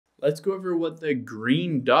let's go over what the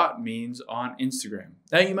green dot means on Instagram.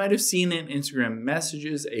 Now, you might have seen in Instagram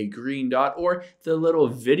messages a green dot, or the little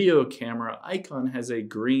video camera icon has a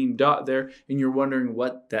green dot there, and you're wondering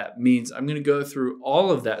what that means. I'm going to go through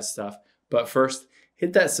all of that stuff, but first,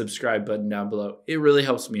 hit that subscribe button down below. It really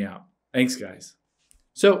helps me out. Thanks, guys.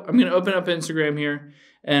 So I'm going to open up Instagram here,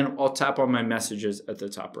 and I'll tap on my messages at the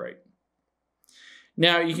top right.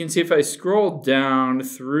 Now you can see if I scroll down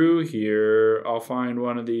through here, I'll find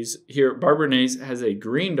one of these here. Barbara Nays has a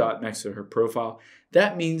green dot next to her profile.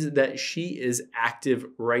 That means that she is active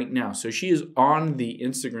right now. So she is on the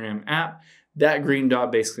Instagram app. That green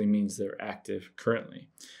dot basically means they're active currently.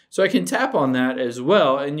 So I can tap on that as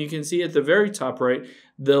well, and you can see at the very top right,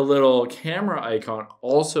 the little camera icon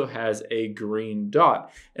also has a green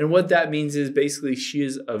dot. And what that means is basically she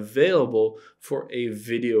is available for a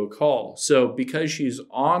video call. So because she's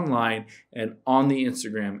online and on the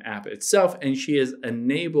Instagram app itself, and she has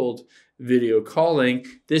enabled video calling,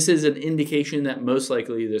 this is an indication that most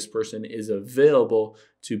likely this person is available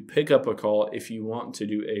to pick up a call if you want to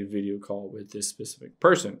do a video call with this specific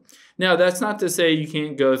person. Now, that's not to say you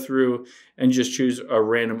can't go through and just choose a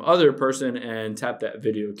random other person and tap that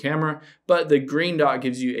video camera, but the green dot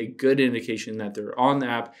gives you a good indication that they're on the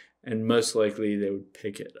app, and most likely they would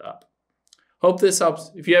pick it up. Hope this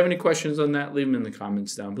helps. If you have any questions on that, leave them in the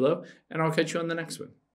comments down below, and I'll catch you on the next one.